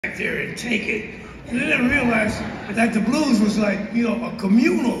back there and take it. And then I realized that the blues was like, a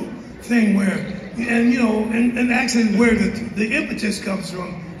communal thing where, and actually where the impetus comes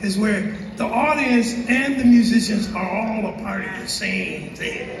from is where the audience and the musicians are all a part of the same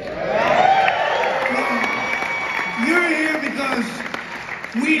thing. You're here because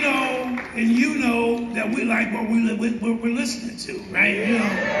we know and you know that we like what we're listening to, right?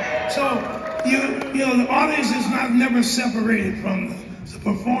 So the audience is never separated from the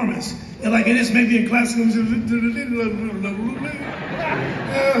performance. And like it is maybe in classical music.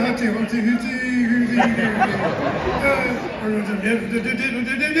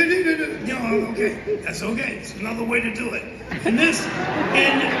 Okay, that's okay. It's another way to do it. In this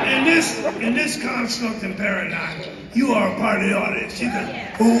construct and paradigm, you are a part of the audience. You can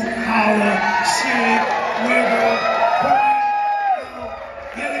hoop, holler, shake, wiggle,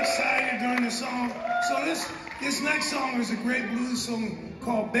 cry, get excited during the song. So this next song is a great blues song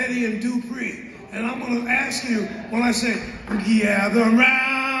called Betty and Dupree. And I'm going to ask you, when I say, gather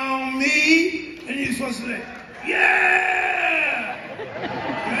around me, and you're supposed to say, yeah!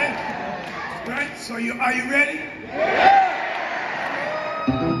 Right? So are you ready?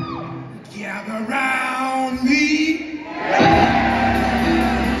 Gather around me.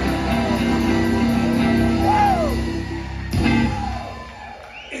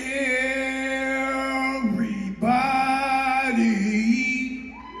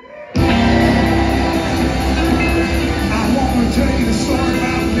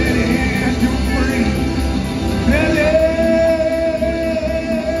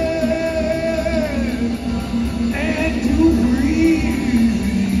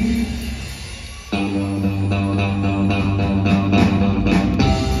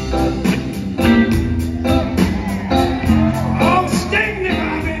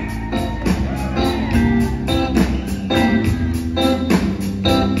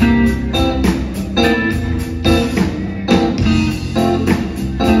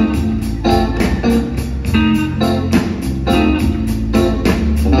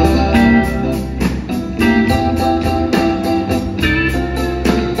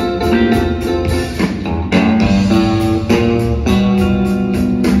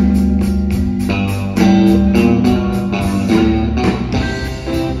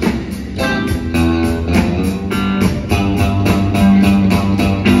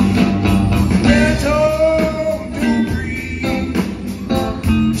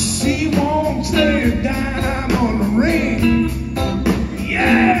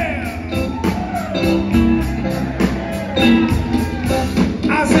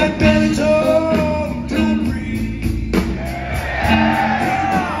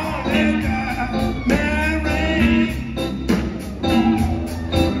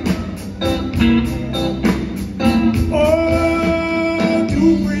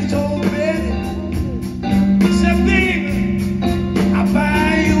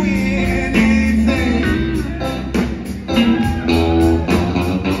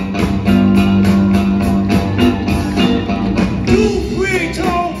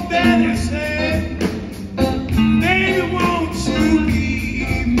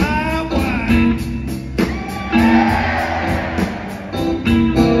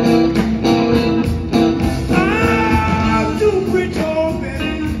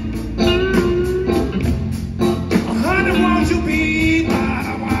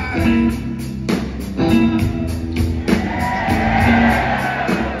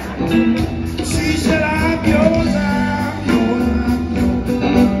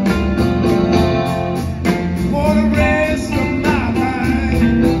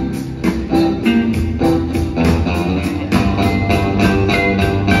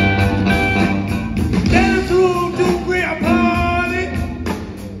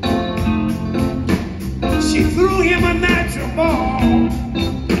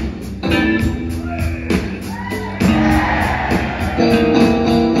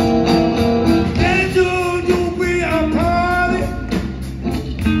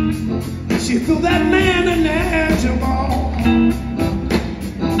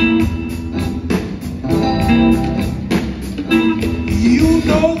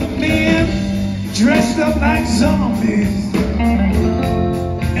 Dressed up like zombies,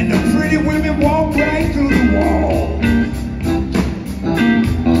 and the pretty women walk right through the wall.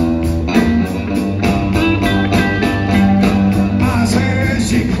 I said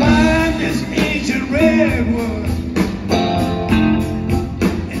she climbed this ancient redwood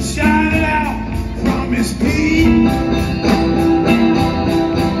and shouted out, promise me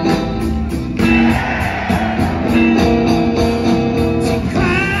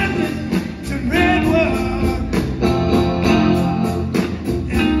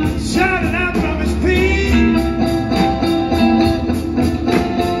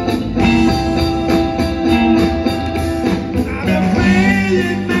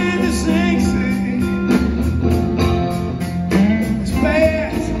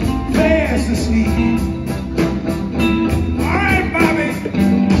to sleep.